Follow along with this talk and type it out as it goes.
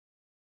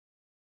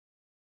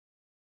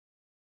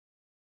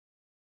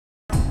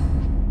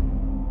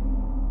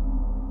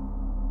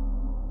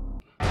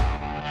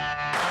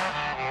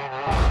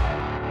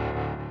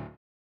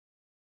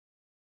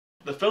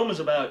The film is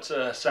about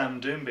Sam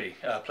Doonby,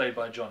 played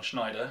by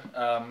Schneider,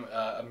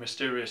 a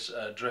mysterious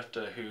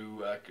drifter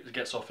who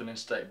gets off an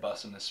interstate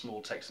bus in the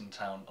small Texan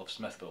town of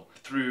Smithville.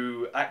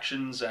 Through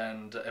actions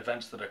and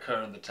events that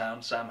occur in the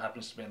town, Sam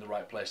happens to be in the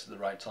right place at the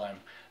right time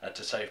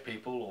to save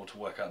people or to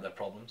work out their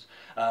problems.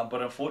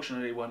 But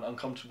unfortunately, when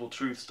uncomfortable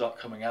truths start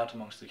coming out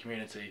amongst the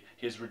community,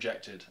 he is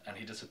rejected and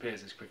he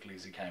disappears as quickly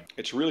as he came.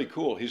 It's really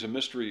cool. He's a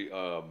mystery.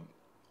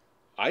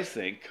 I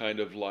think kind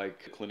of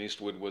like Clint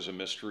Eastwood was a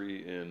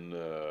mystery in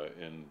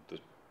the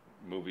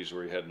movies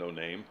where he had no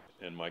name.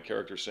 And my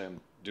character, Sam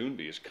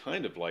Doonby, is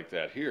kind of like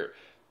that here.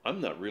 I'm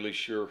not really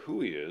sure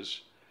who he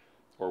is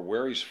or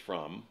where he's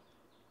from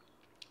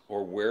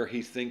or where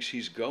he thinks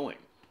he's going.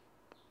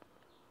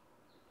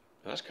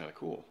 That's kind of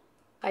cool.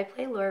 I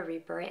play Laura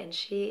Reaper, and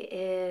she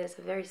is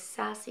a very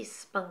sassy,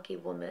 spunky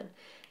woman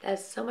that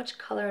has so much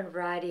color and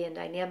variety and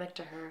dynamic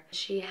to her.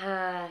 She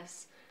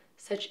has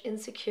such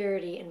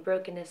insecurity and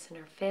brokenness in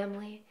her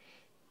family,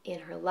 in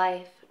her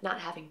life, not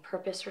having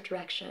purpose or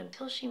direction,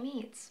 until she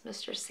meets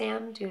Mr.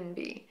 Sam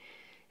Doonby.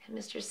 And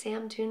Mr.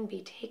 Sam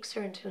Doonby takes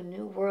her into a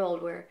new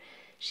world where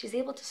she's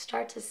able to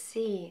start to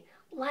see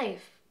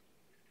life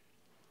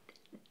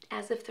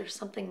as if there's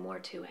something more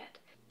to it.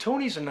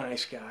 Tony's a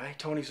nice guy.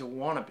 Tony's a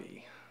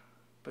wannabe.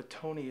 But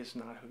Tony is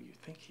not who you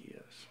think he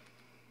is.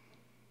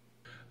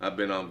 I've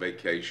been on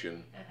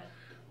vacation,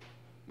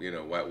 you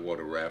know,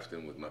 whitewater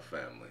rafting with my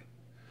family.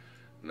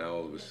 Now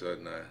all of a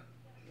sudden I'm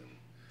in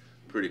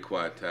a pretty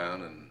quiet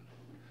town and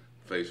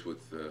faced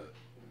with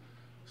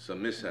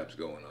some mishaps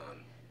going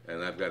on.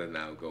 And I've got to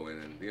now go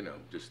in and, you know,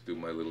 just do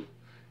my little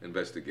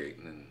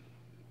investigating and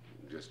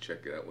just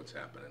check out what's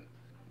happening.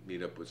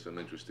 Meet up with some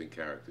interesting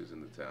characters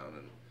in the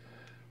town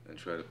and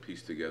try to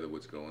piece together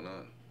what's going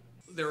on.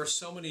 There are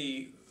so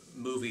many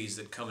movies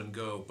that come and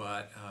go,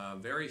 but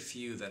very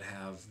few that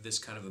have this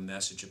kind of a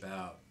message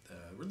about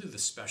really the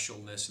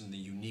specialness and the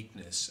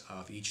uniqueness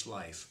of each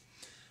life.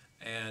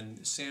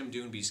 And Sam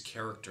Doonby's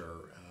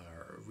character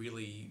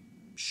really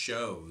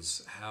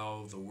shows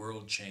how the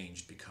world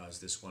changed because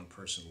this one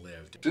person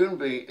lived.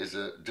 Doonby is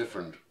a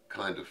different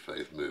kind of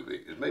faith movie.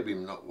 It's maybe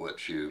not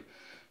what you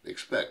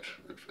expect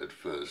at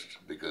first,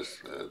 because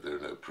there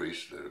are no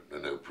priests, there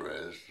are no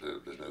prayers,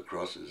 there's no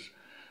crosses.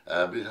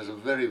 But it has a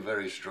very,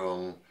 very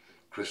strong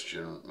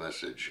Christian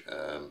message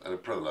and a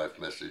pro-life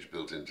message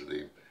built into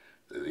the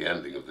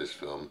ending of this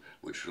film,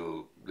 which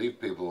will leave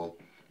people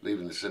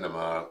leaving the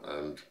cinema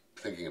and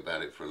thinking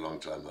about it for a long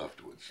time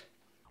afterwards.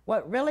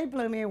 What really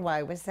blew me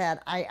away was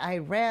that I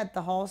read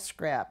the whole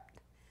script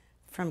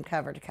from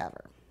cover to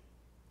cover.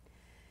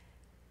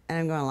 And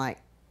I'm going like,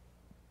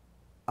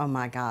 oh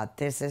my God,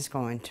 this is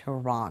going to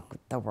rock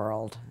the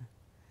world.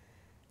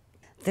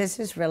 This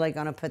is really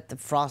going to put the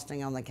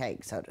frosting on the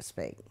cake, so to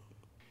speak.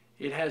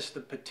 It has the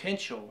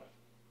potential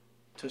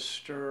to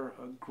stir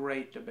a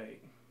great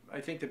debate. I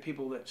think the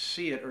people that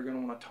see it are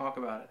going to want to talk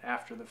about it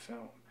after the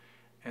film.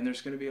 And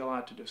there's going to be a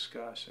lot to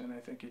discuss, and I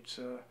think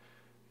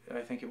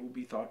it will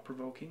be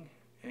thought-provoking,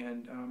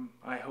 and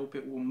I hope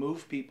it will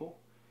move people,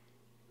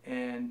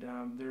 and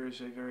there is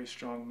a very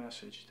strong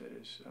message that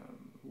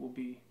will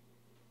be,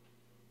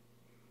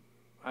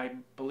 I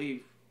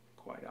believe,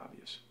 quite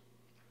obvious.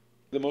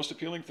 The most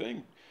appealing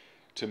thing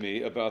to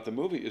me about the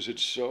movie is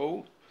it's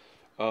so,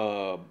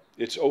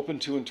 it's open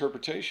to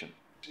interpretation.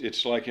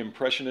 It's like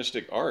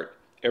impressionistic art.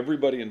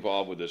 Everybody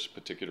involved with this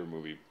particular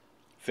movie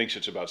thinks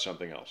it's about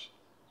something else.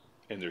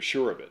 And they're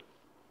sure of it.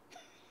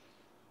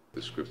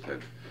 The script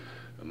had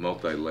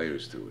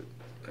multi-layers to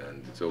it,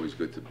 and it's always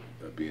good to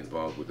be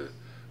involved with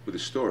a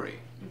story,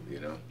 you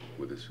know,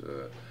 with this,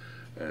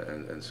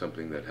 and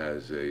something that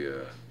has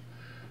a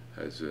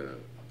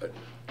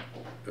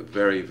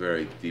very,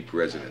 very deep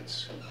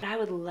resonance. What I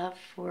would love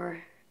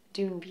for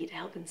Doonby to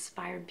help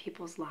inspire in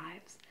people's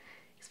lives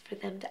is for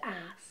them to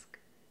ask,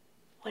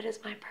 what is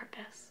my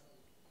purpose?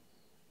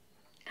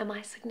 Am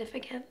I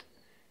significant?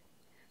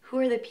 Who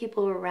are the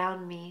people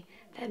around me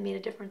that made a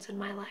difference in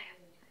my life?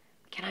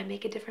 Can I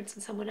make a difference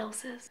in someone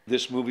else's?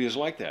 This movie is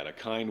like that. A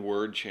kind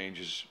word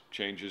changes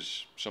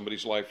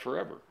somebody's life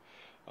forever.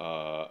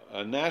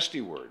 A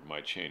nasty word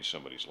might change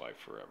somebody's life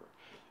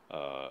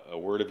forever. A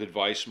word of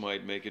advice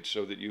might make it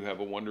so that you have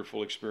a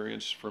wonderful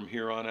experience from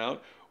here on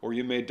out, or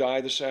you may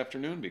die this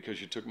afternoon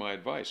because you took my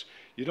advice.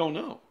 You don't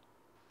know,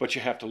 but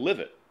you have to live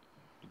it.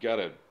 You got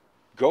to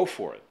go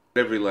for it.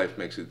 Every life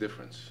makes a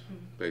difference,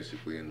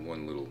 basically, in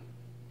one little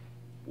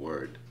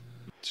word.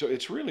 So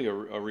it's really a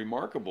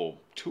remarkable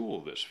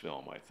tool, this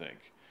film, I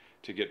think,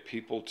 to get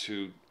people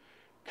to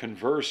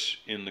converse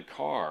in the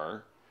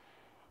car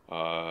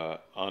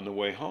on the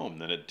way home,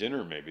 then at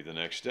dinner maybe the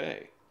next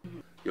day.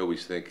 You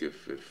always think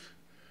if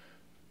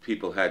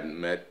people hadn't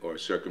met or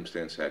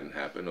circumstance hadn't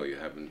happened, or you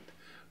haven't,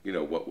 you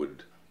know, what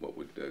would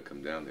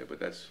come down there. But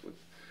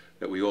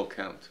that we all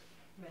count.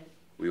 Right.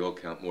 We all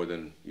count more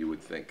than you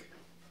would think.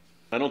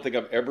 I don't think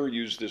I've ever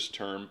used this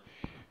term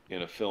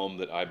in a film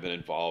that I've been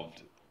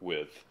involved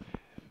with.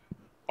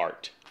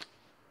 Art.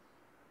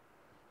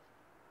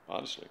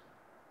 Honestly.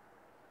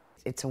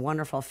 It's a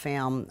wonderful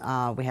film.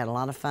 We had a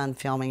lot of fun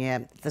filming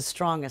it. The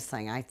strongest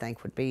thing, I think,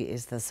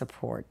 is the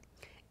support.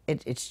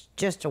 It's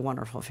just a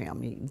wonderful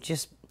film. You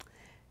just,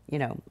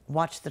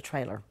 watch the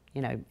trailer,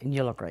 and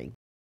you'll agree.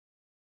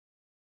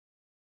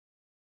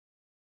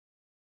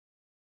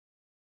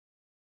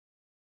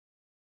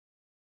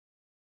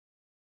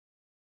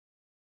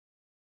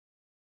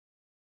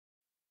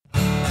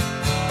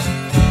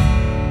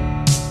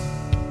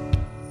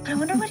 I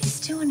wonder what he's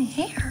doing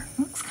here.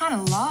 Looks kind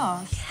of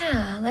lost.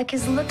 Yeah, like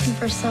he's looking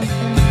for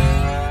something.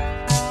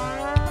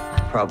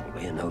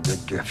 Probably a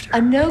no-good drifter.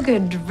 A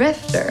no-good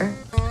drifter?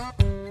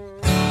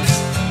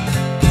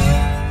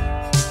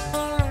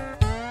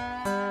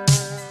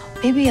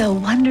 Maybe a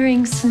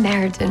wandering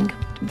Samaritan to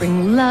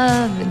bring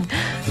love and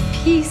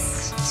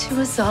peace to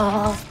us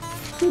all.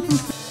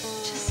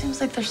 Just seems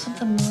like there's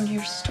something more to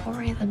your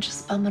story than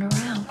just bumming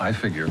around. I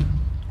figure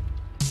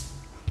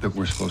that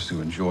we're supposed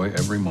to enjoy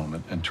every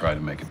moment and try to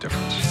make a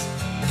difference.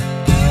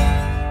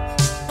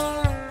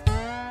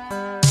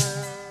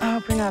 I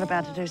hope you're not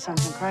about to do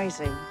something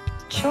crazy.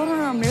 Children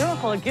are a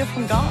miracle, a gift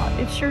from God.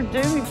 It's your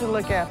duty to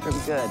look after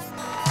them good.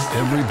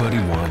 Everybody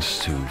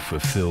wants to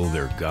fulfill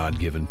their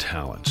God-given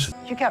talents.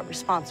 You got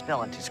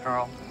responsibilities,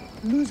 girl.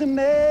 Losing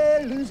me.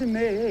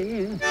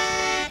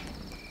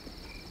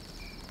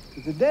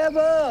 The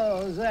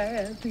devil's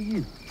after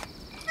you.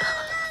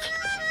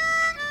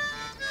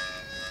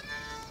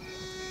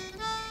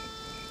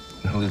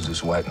 Who is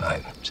this white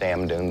knight?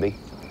 Sam Doonby.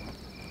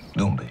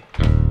 Doonby.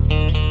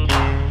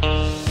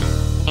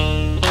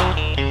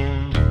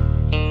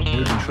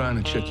 They've been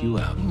trying to check you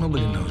out.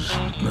 Nobody knows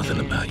nothing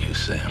about you,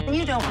 Sam.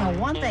 You don't know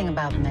one thing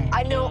about me.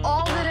 I know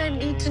all that I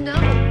need to know.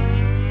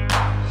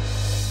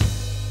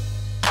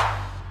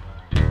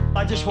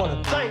 I just want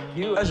to thank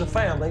you as a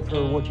family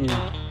for what you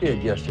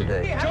did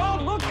yesterday.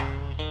 Don't look!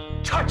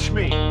 Touch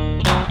me!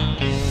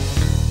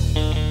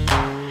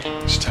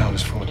 This town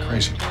is full of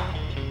crazy people.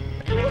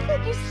 You look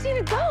like you've seen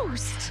a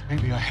ghost.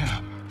 Maybe I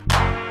have.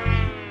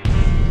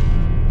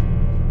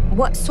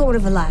 What sort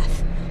of a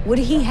life would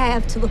he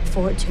have to look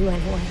forward to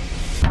anyway?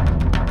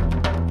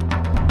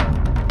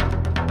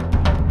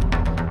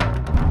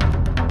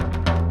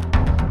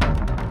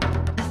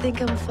 I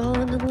think I'm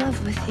falling in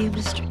love with you,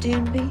 Mr.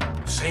 Doonby.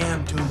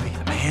 Sam Doonby,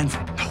 the man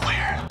from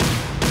nowhere.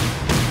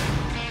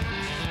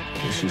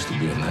 This used to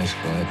be a nice,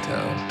 quiet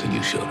town till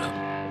you showed up.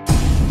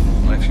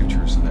 My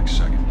future is the next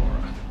second,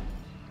 Laura.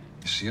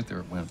 You see it? There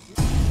it went.